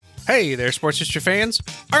Hey there, sports history fans.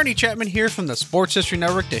 Arnie Chapman here from the Sports History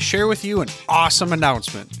Network to share with you an awesome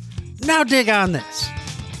announcement. Now dig on this.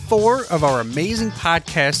 4 of our amazing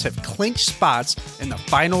podcasts have clinched spots in the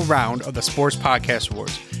final round of the Sports Podcast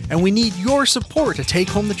Awards, and we need your support to take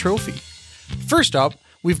home the trophy. First up,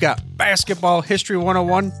 we've got Basketball History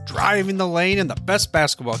 101 driving the lane in the Best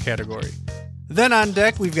Basketball category. Then on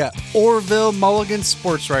deck, we've got Orville Mulligan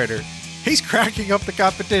Sports Writer. He's cracking up the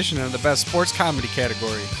competition in the Best Sports Comedy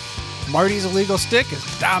category. Marty's Illegal Stick is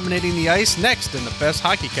dominating the ice next in the Best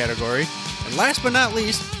Hockey category. And last but not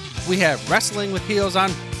least, we have Wrestling with Heels on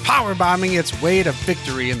powerbombing its way to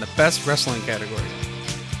victory in the Best Wrestling category.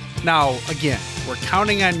 Now, again, we're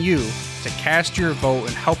counting on you to cast your vote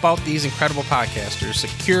and help out these incredible podcasters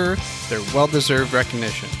secure their well-deserved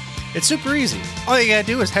recognition. It's super easy. All you gotta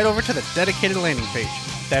do is head over to the dedicated landing page.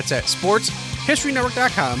 That's at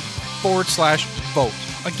sportshistorynetwork.com/vote.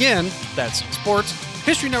 Again, that's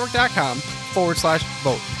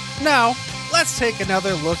sportshistorynetwork.com/vote. Now, let's take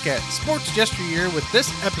another look at sports yesteryear with this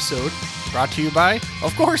episode brought to you by,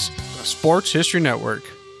 of course, the Sports History Network.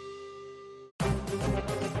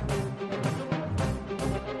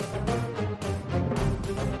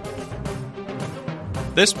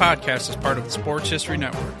 This podcast is part of the Sports History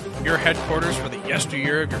Network, your headquarters for the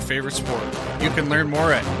yesteryear of your favorite sport. You can learn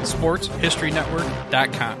more at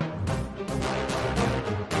sportshistorynetwork.com.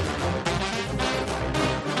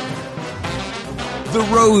 The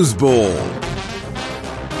Rose Bowl.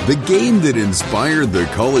 The game that inspired the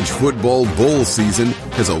college football bowl season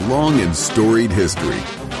has a long and storied history.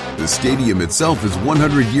 The stadium itself is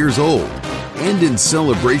 100 years old, and in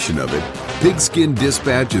celebration of it, Pigskin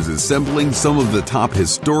Dispatch is assembling some of the top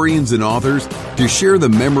historians and authors to share the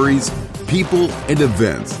memories, people, and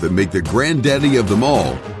events that make the granddaddy of them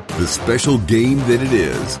all the special game that it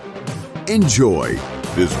is. Enjoy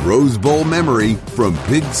this Rose Bowl memory from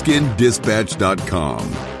pigskindispatch.com.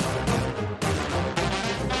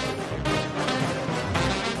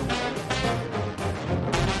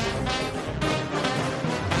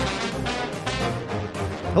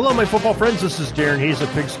 Hello, my football friends. This is Darren Hayes of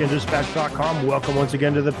pigskindispatch.com. Welcome once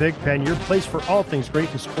again to the Pig Pen, your place for all things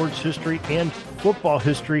great in sports history and football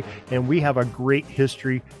history. And we have a great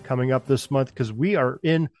history coming up this month because we are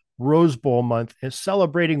in Rose Bowl month and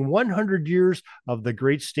celebrating 100 years of the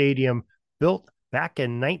great stadium built back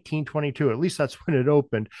in 1922. At least that's when it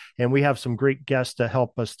opened. And we have some great guests to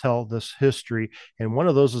help us tell this history. And one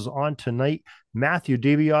of those is on tonight, Matthew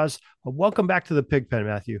DeBioz. Welcome back to the Pig Pen,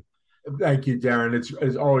 Matthew. Thank you, Darren. It's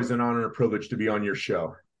always an honor and a privilege to be on your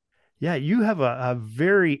show. Yeah, you have a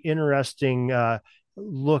very interesting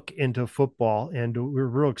look into football, and we're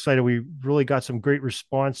real excited. We really got some great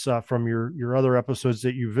response from your other episodes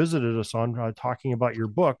that you visited us on, talking about your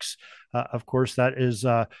books. Of course, that is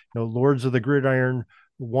Lords of the Gridiron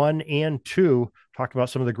 1 and 2, talking about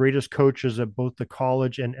some of the greatest coaches at both the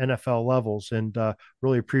college and NFL levels, and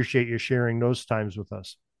really appreciate you sharing those times with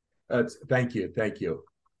us. Thank you.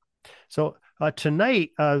 So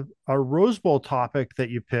tonight, our Rose Bowl topic that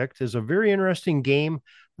you picked is a very interesting game.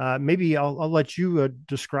 Maybe I'll let you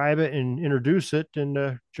describe it and introduce it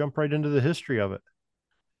and jump right into the history of it.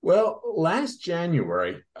 Well, last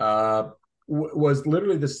January was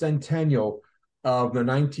literally the centennial of the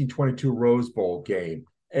 1922 Rose Bowl game.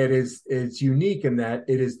 It's unique in that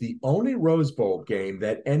it is the only Rose Bowl game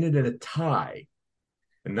that ended in a tie.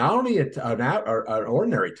 And not only an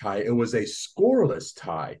ordinary tie, it was a scoreless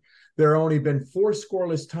tie. There have only been 4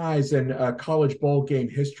 scoreless ties in college bowl game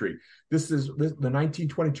history. The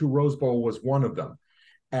 1922 Rose Bowl was one of them.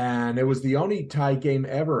 And it was the only tie game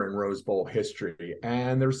ever in Rose Bowl history.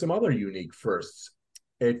 And there were some other unique firsts.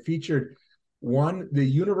 It featured the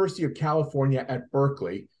University of California at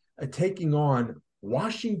Berkeley taking on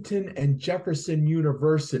Washington and Jefferson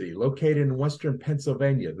University, located in Western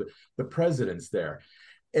Pennsylvania, the presidents there.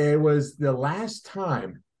 It was the last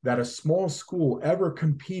time that a small school ever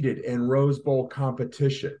competed in Rose Bowl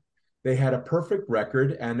competition. They had a perfect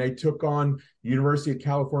record, and they took on University of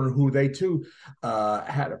California, who they too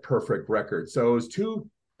had a perfect record. So it was two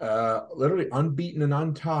literally unbeaten and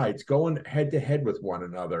untied, going head-to-head with one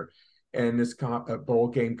another in this bowl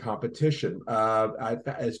game competition.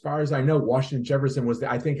 As far as I know, Washington Jefferson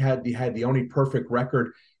had the only perfect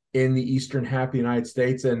record in the eastern half of the United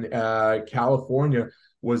States, and California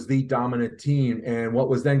was the dominant team and what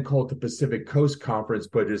was then called the Pacific Coast Conference,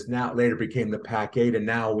 but is now later became the Pac-8, and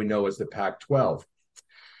now we know as the Pac-12.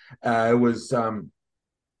 It was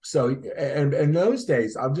so, and in those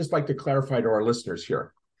days, I'd just like to clarify to our listeners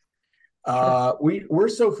here. We're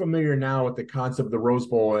so familiar now with the concept of the Rose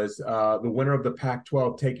Bowl as the winner of the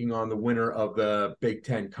Pac-12 taking on the winner of the Big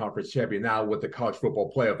Ten Conference champion. Now with the college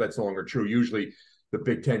football playoff, that's no longer true. Usually the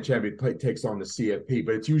Big Ten champion takes on the CFP,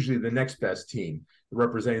 but it's usually the next best team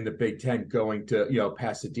representing the Big Ten going to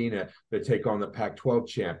Pasadena to take on the Pac-12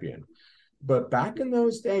 champion. But back in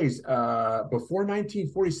those days, before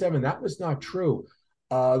 1947, that was not true.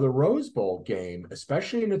 The Rose Bowl game,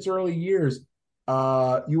 especially in its early years,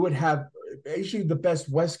 you would have basically the best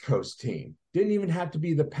West Coast team. Didn't even have to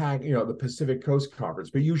be the the Pacific Coast Conference,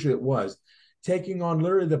 but usually it was taking on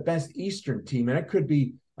literally the best Eastern team, and it could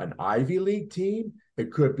be an Ivy League team.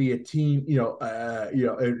 It could be a team,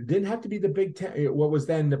 it didn't have to be the Big Ten, what was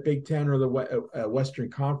then the Big Ten or the Western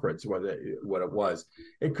Conference, what it was.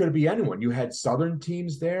 It could be anyone. You had Southern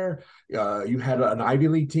teams there. You had an Ivy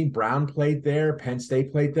League team. Brown played there. Penn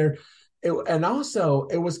State played there. And also,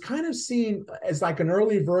 it was kind of seen as like an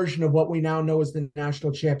early version of what we now know as the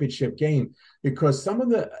national championship game, because some of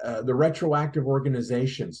the retroactive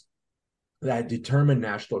organizations that determined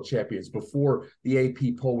national champions before the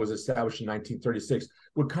AP poll was established in 1936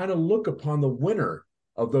 would kind of look upon the winner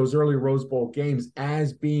of those early Rose Bowl games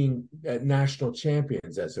as being national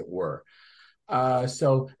champions, as it were.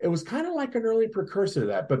 So it was kind of like an early precursor to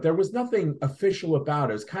that, but there was nothing official about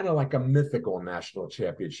it. It was kind of like a mythical national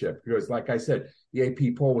championship because, like I said, the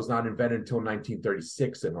AP poll was not invented until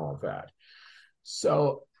 1936 and all that.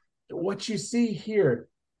 So what you see here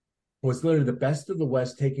was literally the best of the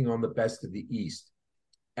West taking on the best of the East.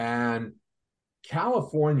 And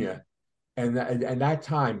California and that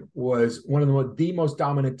time was one of the most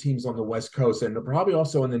dominant teams on the West Coast and probably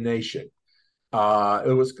also in the nation.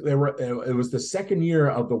 It was the second year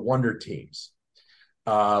of the Wonder Teams,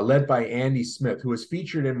 led by Andy Smith, who was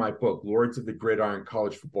featured in my book, Lords of the Gridiron,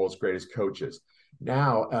 College Football's Greatest Coaches.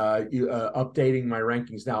 Now, updating my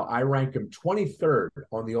rankings now, I rank him 23rd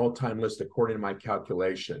on the all-time list according to my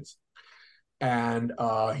calculations. And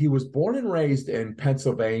he was born and raised in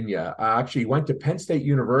Pennsylvania. Actually, he went to Penn State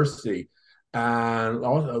University and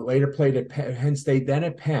later played at Penn State, then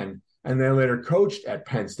at Penn, and then later coached at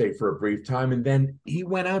Penn State for a brief time. And then he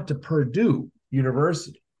went out to Purdue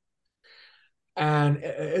University. And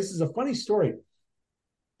this is a funny story.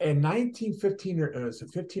 In 1915 or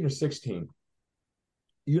 15 or 16,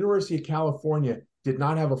 University of California did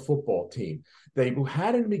not have a football team. They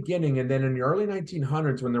had in the beginning, and then in the early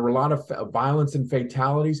 1900s, when there were a lot of violence and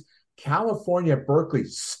fatalities, California at Berkeley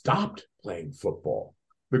stopped playing football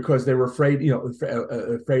because they were afraid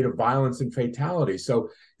of violence and fatality. So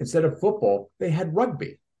instead of football, they had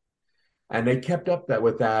rugby, and they kept up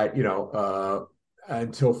with that,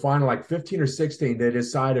 until finally, like 15 or 16, they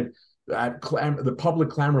decided that the public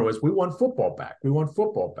clamor was, "We want football back. We want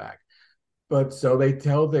football back." But so they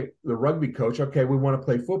tell the rugby coach, "Okay, we want to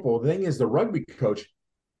play football." The thing is, the rugby coach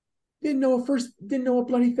didn't know a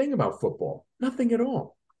bloody thing about football, nothing at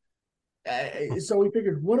all. So he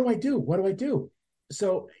figured, what do I do? What do I do?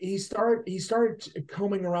 So he started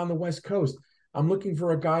combing around the West Coast. I'm looking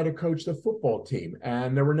for a guy to coach the football team,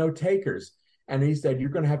 and there were no takers. And he said, "You're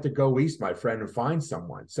going to have to go east, my friend, and find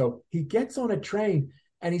someone." So he gets on a train.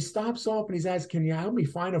 And he stops off and he's asked, "Can you help me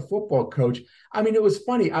find a football coach?" I mean, it was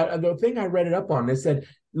funny. The thing I read it up on, they said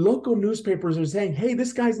local newspapers are saying, "Hey,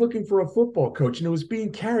 this guy's looking for a football coach." And it was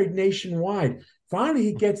being carried nationwide. Finally,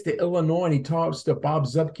 he gets to Illinois and he talks to Bob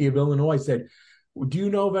Zupke of Illinois. He said, "Do you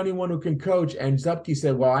know of anyone who can coach?" And Zupke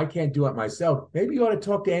said, "Well, I can't do it myself. Maybe you ought to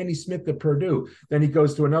talk to Andy Smith at Purdue." Then he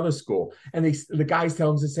goes to another school. And the guys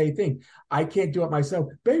tell him the same thing. "I can't do it myself."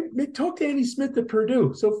 "Baby, talk to Andy Smith at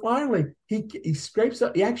Purdue." So finally, he scrapes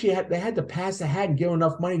up. They had to pass a hat and give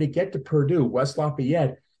enough money to get to Purdue, West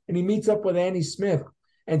Lafayette. And he meets up with Andy Smith.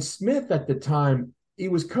 And Smith at the time, he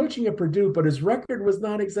was coaching at Purdue, but his record was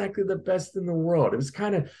not exactly the best in the world. It was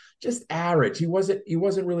kind of just average. He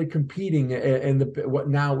wasn't really competing in what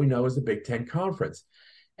now we know as the Big Ten Conference.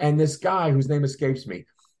 And this guy, whose name escapes me,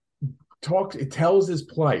 tells his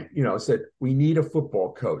plight. Said, "We need a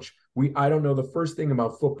football coach. I don't know the first thing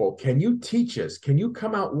about football. Can you teach us? Can you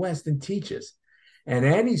come out west and teach us?" And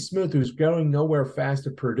Andy Smith, who's going nowhere fast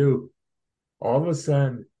at Purdue, all of a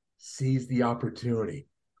sudden sees the opportunity.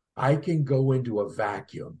 I can go into a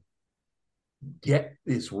vacuum, get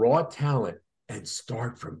this raw talent, and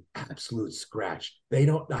start from absolute scratch.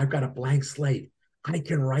 I've got a blank slate. I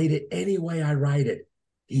can write it any way I write it.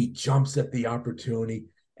 He jumps at the opportunity.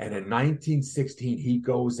 And in 1916, he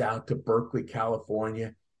goes out to Berkeley,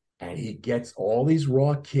 California, and he gets all these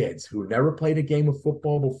raw kids who never played a game of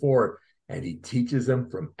football before, and he teaches them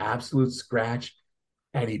from absolute scratch,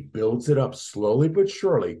 and he builds it up slowly but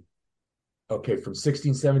surely okay, from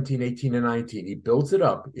 16, 17, 18, and 19. He builds it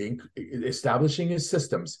up, establishing his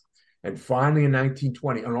systems. And finally in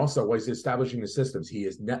 1920, and also while he's establishing the systems, he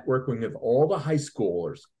is networking with all the high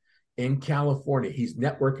schoolers in California. He's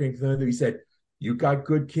networking with them. He said, you got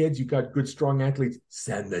good kids, you got good, strong athletes,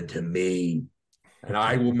 send them to me, and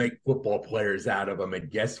I will make football players out of them. And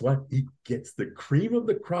guess what? He gets the cream of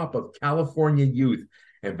the crop of California youth.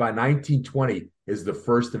 And by 1920 is the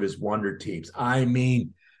first of his wonder teams. I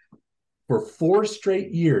mean, for 4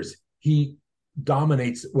 straight years, he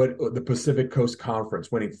dominates the Pacific Coast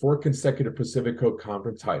Conference, winning 4 consecutive Pacific Coast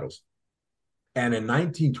Conference titles. And in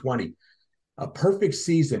 1920, a perfect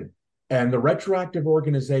season, and the retroactive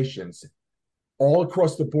organizations all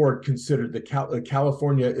across the board considered the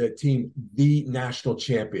California team the national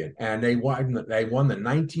champion. And they won the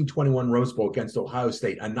 1921 Rose Bowl against Ohio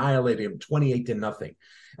State, annihilating them 28-0.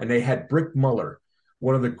 And they had Brick Muller,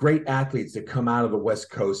 one of the great athletes that come out of the West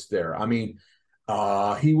Coast there. I mean,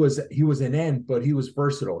 he was an end, but he was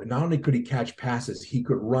versatile. And not only could he catch passes, he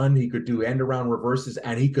could run, he could do end-around reverses,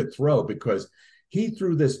 and he could throw, because he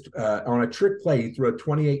threw this on a trick play. He threw a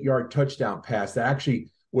 28-yard touchdown pass that actually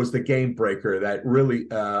was the game breaker that really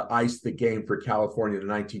iced the game for California in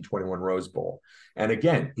the 1921 Rose Bowl. And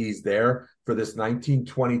again, he's there for this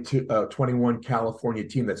 1921 California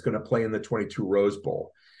team that's going to play in the 22 Rose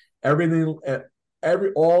Bowl.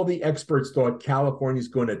 All the experts thought California's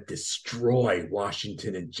going to destroy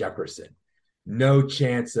Washington and Jefferson. No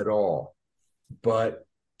chance at all. But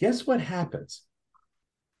guess what happens?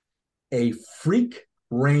 A freak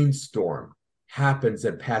rainstorm happens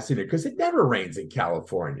in Pasadena, because it never rains in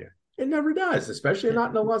California. It never does, especially not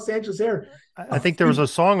in the Los Angeles area. I think there was a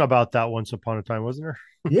song about that once upon a time, wasn't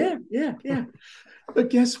there? Yeah. But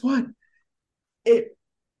guess what? It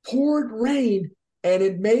poured rain, and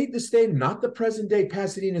it made the stadium, not the present-day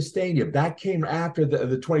Pasadena Stadium. That came after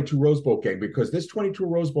the 22 Rose Bowl game, because this 22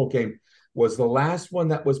 Rose Bowl game was the last one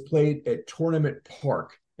that was played at Tournament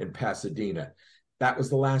Park in Pasadena. That was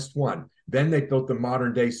the last one. Then they built the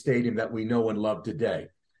modern-day stadium that we know and love today.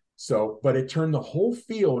 But it turned the whole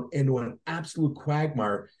field into an absolute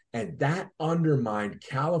quagmire, and that undermined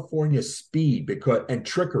California's speed and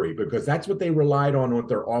trickery, because that's what they relied on with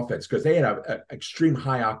their offense, because they had an extreme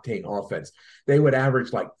high-octane offense. They would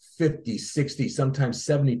average like 50, 60, sometimes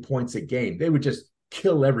 70 points a game. They would just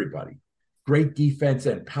kill everybody. Great defense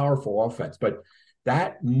and powerful offense. But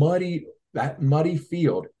that muddy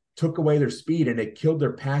field took away their speed, and it killed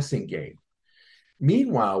their passing game.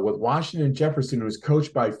 Meanwhile, with Washington and Jefferson, who was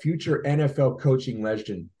coached by future NFL coaching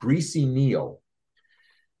legend Greasy Neal,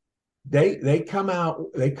 they come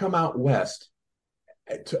out west,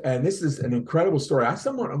 and this is an incredible story. I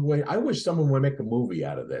wish someone would make a movie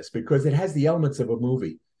out of this, because it has the elements of a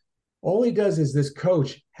movie. All he does is, this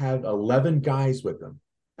coach had 11 guys with him.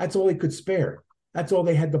 That's all he could spare. That's all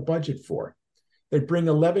they had the budget for. They bring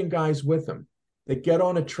 11 guys with them. They get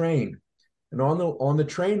on a train, and on the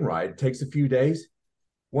train ride, it takes a few days,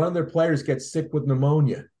 one of their players gets sick with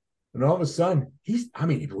pneumonia. And all of a sudden, he's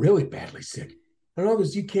really badly sick. And all of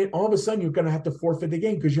a sudden, you're going to have to forfeit the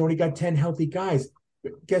game, because you only got 10 healthy guys.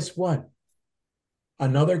 But guess what?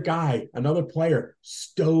 Another player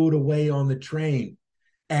stowed away on the train,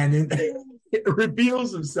 and then it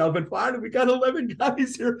reveals himself. And finally, we got 11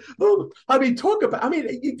 guys here. You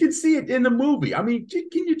can see it in the movie. I mean, can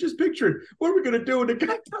you just picture it? What are we going to do when the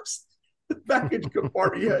guy comes the baggage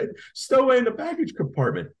compartment? Yeah, stow away in the baggage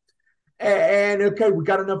compartment. And okay, we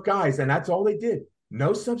got enough guys, and that's all they did.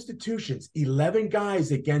 No substitutions. 11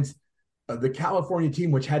 guys against the California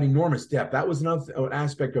team, which had enormous depth. That was another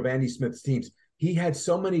aspect of Andy Smith's teams. He had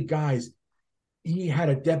so many guys. He had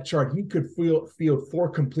a depth chart. He could field 4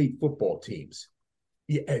 complete football teams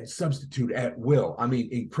and substitute at will. I mean,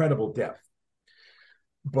 incredible depth.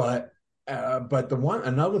 But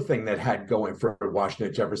another thing that had going for Washington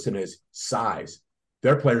and Jefferson is size.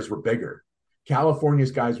 Their players were bigger.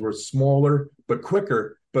 California's guys were smaller but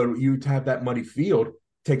quicker, but you have that muddy field,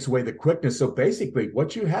 takes away the quickness. So basically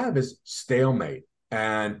what you have is stalemate.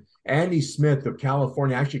 And Andy Smith of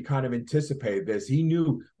California actually kind of anticipated this. He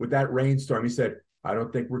knew with that rainstorm, he said, I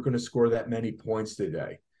don't think we're going to score that many points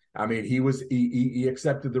today. I mean, he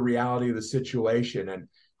accepted the reality of the situation. And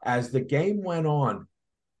as the game went on,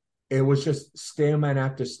 it was just stalemate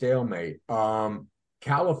after stalemate.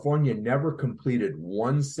 California never completed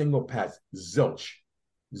one single pass, zilch,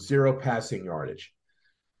 0 passing yardage.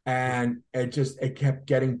 And it kept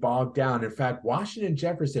getting bogged down. In fact, Washington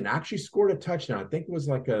Jefferson actually scored a touchdown. I think it was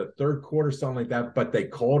like a third quarter, something like that, but they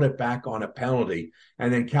called it back on a penalty.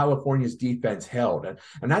 And then California's defense held. And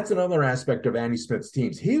that's another aspect of Andy Smith's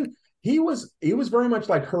teams. He was very much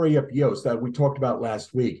like Hurry Up Yost that we talked about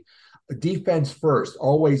last week. defense first.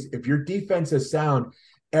 Always, if your defense is sound,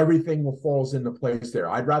 everything will falls into place there.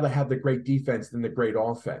 I'd rather have the great defense than the great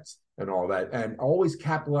offense and all that, and always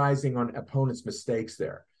capitalizing on opponents' mistakes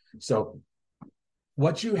there. So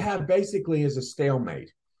what you have basically is a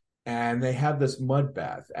stalemate, and they have this mud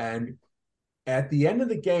bath. And at the end of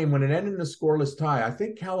the game, when it ended in a scoreless tie, I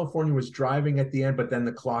think California was driving at the end, but then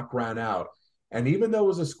the clock ran out. And even though it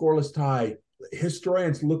was a scoreless tie,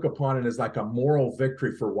 historians look upon it as like a moral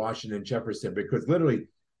victory for Washington Jefferson, because literally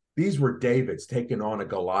these were Davids taking on a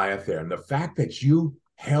Goliath there. And the fact that you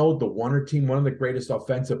held the Wonder team, one of the greatest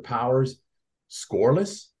offensive powers,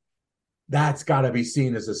 scoreless, that's got to be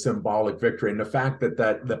seen as a symbolic victory. And the fact that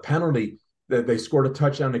the penalty, that they scored a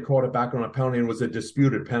touchdown, they called it back on a penalty, and it was a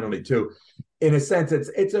disputed penalty too. In a sense,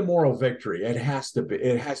 it's a moral victory. It has to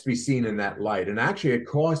be seen in that light. And actually, it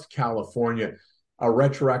cost California a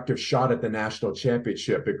retroactive shot at the national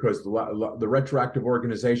championship, because the retroactive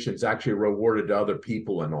organizations actually rewarded to other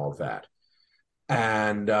people and all that.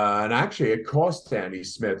 And actually, it cost Andy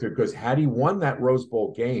Smith, because had he won that Rose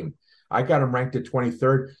Bowl game, I got him ranked at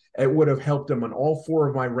 23rd. It would have helped him in all 4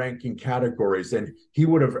 of my ranking categories, and he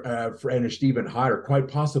would have finished even higher, quite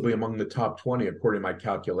possibly among the top 20, according to my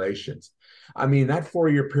calculations. I mean, that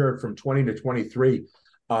 4-year period from 20 to 23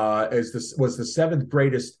 was the 7th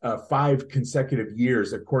greatest 5 consecutive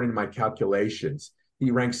years, according to my calculations.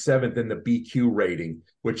 He ranked 7th in the BQ rating,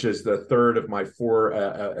 which is the 3rd of my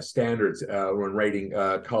 4 standards when rating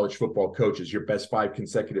college football coaches, your best 5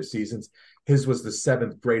 consecutive seasons. His was the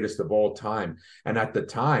 7th greatest of all time. And at the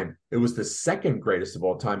time, it was the 2nd greatest of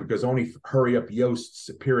all time, because only Hurry Up Yost's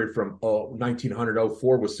period from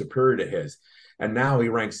 1904 was superior to his. And now he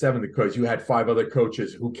ranks 7th because you had 5 other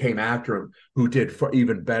coaches who came after him who did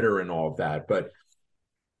even better and all of that. But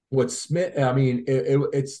what Smith, I mean,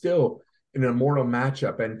 it's still an immortal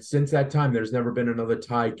matchup. And since that time, there's never been another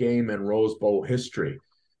tie game in Rose Bowl history.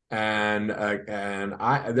 And I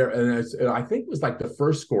think it was like the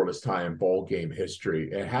first scoreless tie in bowl game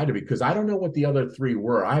history. It had to be, because I don't know what the other 3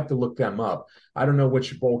 were. I have to look them up. I don't know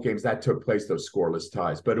which bowl games that took place, those scoreless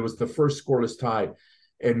ties, but it was the first scoreless tie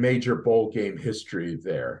in major bowl game history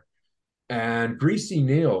there. And Greasy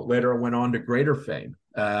Neal later went on to greater fame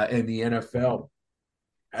in the NFL.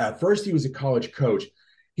 First, he was a college coach.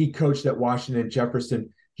 He coached at Washington Jefferson.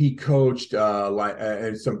 He coached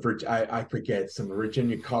some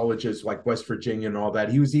Virginia colleges like West Virginia and all that.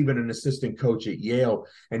 He was even an assistant coach at Yale,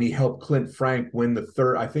 and he helped Clint Frank win the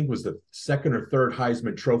 3rd, I think it was the 2nd or 3rd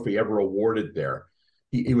Heisman Trophy ever awarded there.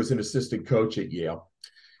 He was an assistant coach at Yale.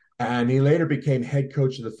 And he later became head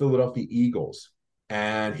coach of the Philadelphia Eagles.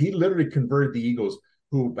 And he literally converted the Eagles,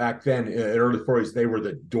 who back then, in the early 40s, they were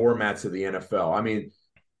the doormats of the NFL. I mean,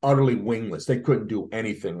 utterly wingless. They couldn't do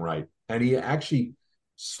anything right. And he actually,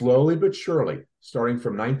 slowly but surely, starting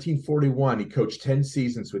from 1941, he coached 10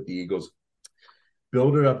 seasons with the Eagles,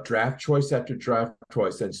 built it up draft choice after draft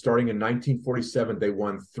choice. And starting in 1947, they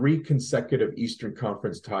won 3 consecutive Eastern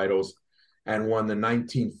Conference titles and won the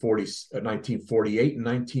 1948 and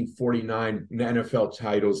 1949 NFL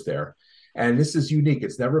titles there. And this is unique.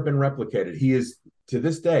 It's never been replicated. He is, to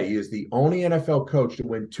this day, he is the only NFL coach to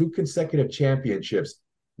win 2 consecutive championships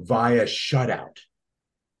via shutout.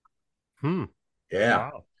 Yeah.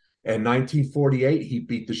 Wow. In 1948, he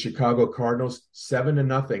beat the Chicago Cardinals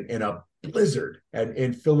 7-0 in a blizzard and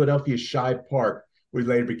in Philadelphia Shibe Park, which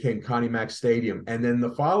later became Connie Mack Stadium. And then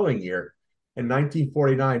the following year, in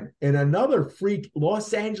 1949, in another freak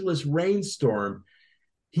Los Angeles rainstorm,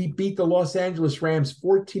 he beat the Los Angeles Rams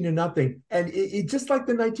 14-0. And it just like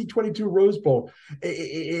the 1922 Rose Bowl,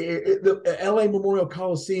 the LA Memorial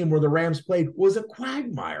Coliseum where the Rams played was a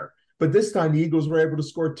quagmire. But this time the Eagles were able to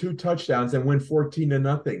score 2 touchdowns and win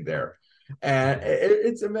 14-0 there. And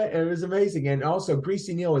it was amazing. And also,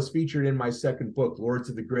 Greasy Neal is featured in my second book, Lords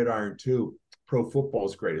of the Gridiron 2, Pro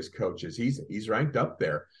Football's Greatest Coaches. He's ranked up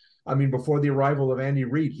there. I mean, before the arrival of Andy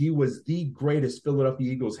Reid, he was the greatest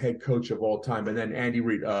Philadelphia Eagles head coach of all time. And then Andy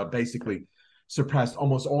Reid basically surpassed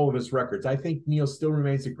almost all of his records. I think Neal still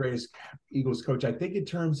remains the greatest Eagles coach. I think in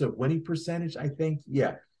terms of winning percentage,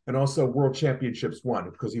 yeah. And also world championships won,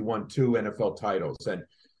 because he won 2 NFL titles.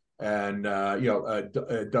 And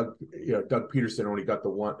Doug Peterson only got the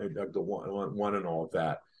one and all of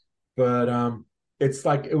that. But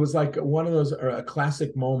it was like one of those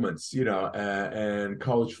classic moments, in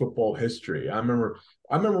college football history. I remember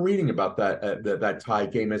reading about that tie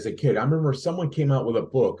game as a kid. I remember someone came out with a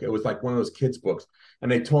book. It was like one of those kids' books,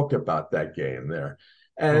 and they talked about that game there.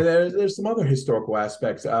 And there's some other historical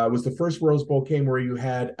aspects. It was the first Rose Bowl game where you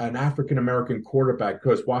had an African-American quarterback,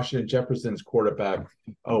 because Washington Jefferson's quarterback,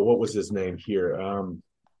 what was his name here?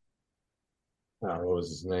 what was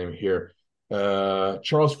his name here?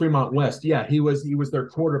 Charles Fremont West. Yeah, he was their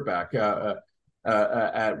quarterback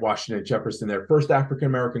at Washington Jefferson. Their first African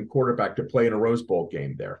American quarterback to play in a Rose Bowl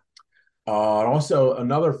game there. Also,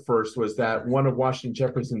 another first was that one of Washington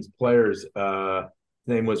Jefferson's players,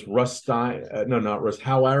 name was Russ Stein. No, not Russ.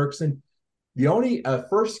 Hal Erickson. The only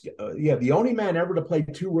the only man ever to play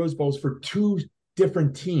two Rose Bowls for two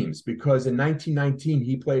different teams, because in 1919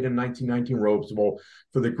 he played in 1919 Rose Bowl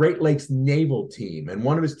for the Great Lakes Naval Team, and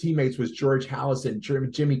one of his teammates was George Halas and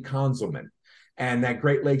Jimmy Conzelman, and that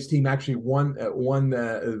Great Lakes team actually won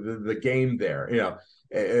the game there.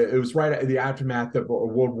 It was right at the aftermath of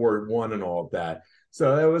World War I and all of that.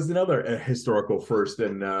 So that was another historical first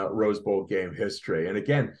in Rose Bowl game history. And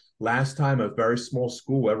again, last time a very small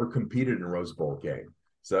school ever competed in a Rose Bowl game.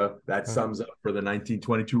 So that sums up for the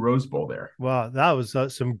 1922 Rose Bowl there. Well, that was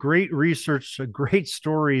some great research, great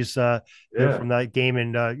stories from that game,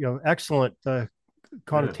 and excellent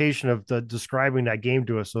connotation of describing that game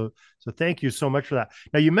to us. So thank you so much for that.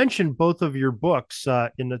 Now, you mentioned both of your books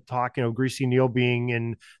in the talk. Greasy Neal being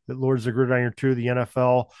in the Lords of the Gridiron 2, the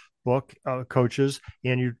NFL book, coaches,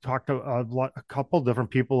 and you talked to a couple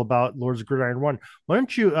different people about Lords of Gridiron 1. Why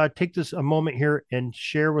don't you take this a moment here and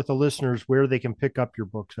share with the listeners where they can pick up your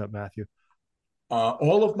books at, Matthew?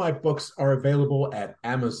 All of my books are available at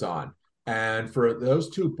Amazon, and for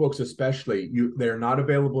those two books especially, they're not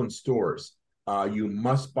available in stores. You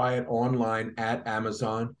must buy it online at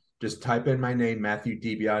Amazon. Just type in my name, Matthew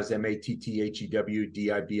DiBiase,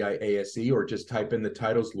 MatthewDibiase, or just type in the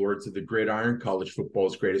titles, Lords of the Gridiron, College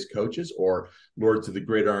Football's Greatest Coaches, or Lords of the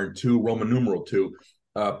Gridiron 2, Roman numeral 2,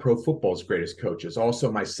 Pro Football's Greatest Coaches.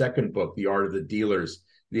 Also, my second book, The Art of the Dealers,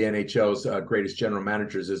 the NHL's Greatest General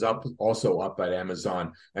Managers, is also up at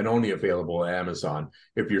Amazon, and only available at Amazon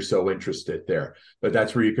if you're so interested there. But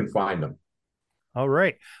that's where you can find them. All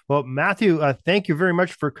right. Well, Matthew, thank you very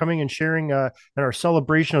much for coming and sharing in our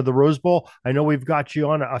celebration of the Rose Bowl. I know we've got you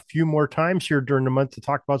on a few more times here during the month to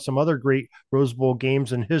talk about some other great Rose Bowl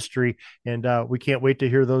games in history, and we can't wait to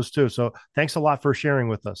hear those too. So thanks a lot for sharing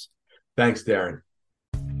with us. Thanks, Darren.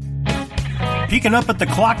 Peeking up at the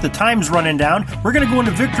clock, the time's running down. We're going to go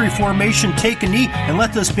into victory formation, take a knee, and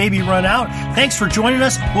let this baby run out. Thanks for joining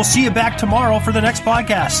us. We'll see you back tomorrow for the next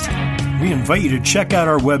podcast. We invite you to check out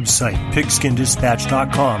our website,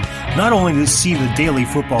 pigskindispatch.com, not only to see the daily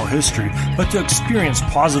football history, but to experience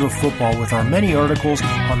positive football with our many articles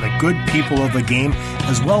on the good people of the game,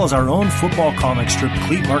 as well as our own football comic strip,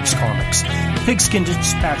 Cleat Marks Comics.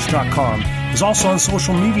 Pigskindispatch.com is also on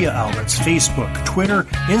social media outlets, Facebook, Twitter,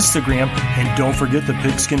 Instagram, and don't forget the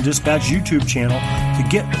Pigskin Dispatch YouTube channel to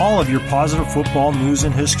get all of your positive football news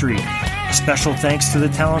and history. Special thanks to the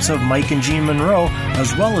talents of Mike and Gene Monroe,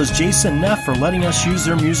 as well as Jason Neff for letting us use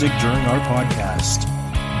their music during our podcast.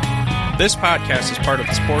 This podcast is part of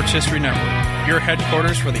the Sports History Network, your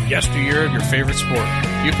headquarters for the yesteryear of your favorite sport.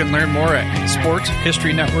 You can learn more at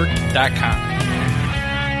sportshistorynetwork.com.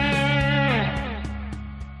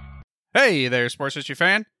 Hey there, sports history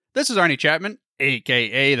fan. This is Arnie Chapman,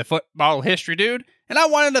 a.k.a. the Football History Dude, and I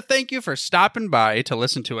wanted to thank you for stopping by to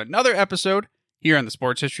listen to another episode here on the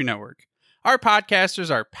Sports History Network. Our podcasters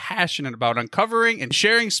are passionate about uncovering and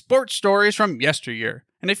sharing sports stories from yesteryear.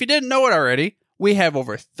 And if you didn't know it already, we have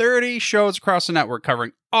over 30 shows across the network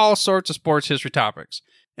covering all sorts of sports history topics.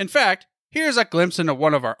 In fact, here's a glimpse into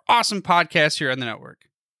one of our awesome podcasts here on the network.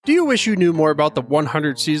 Do you wish you knew more about the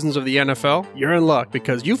 100 seasons of the NFL? You're in luck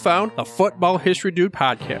because you found the Football History Dude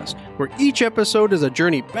podcast, where each episode is a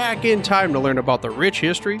journey back in time to learn about the rich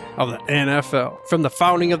history of the NFL. From the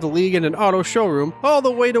founding of the league in an auto showroom, all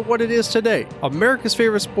the way to what it is today, America's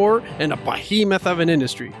favorite sport and a behemoth of an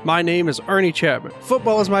industry. My name is Arnie Chapman.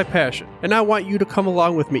 Football is my passion, and I want you to come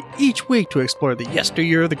along with me each week to explore the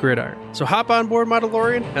yesteryear of the gridiron. So hop on board my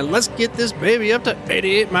DeLorean and let's get this baby up to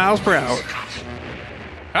 88 miles per hour.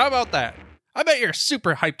 How about that? I bet you're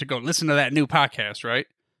super hyped to go listen to that new podcast, right?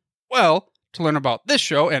 Well, to learn about this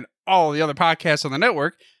show and all the other podcasts on the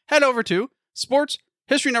network, head over to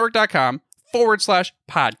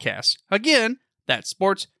sportshistorynetwork.com/podcasts. Again, that's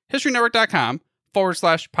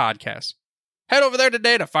sportshistorynetwork.com/podcasts. Head over there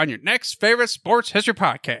today to find your next favorite sports history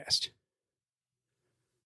podcast.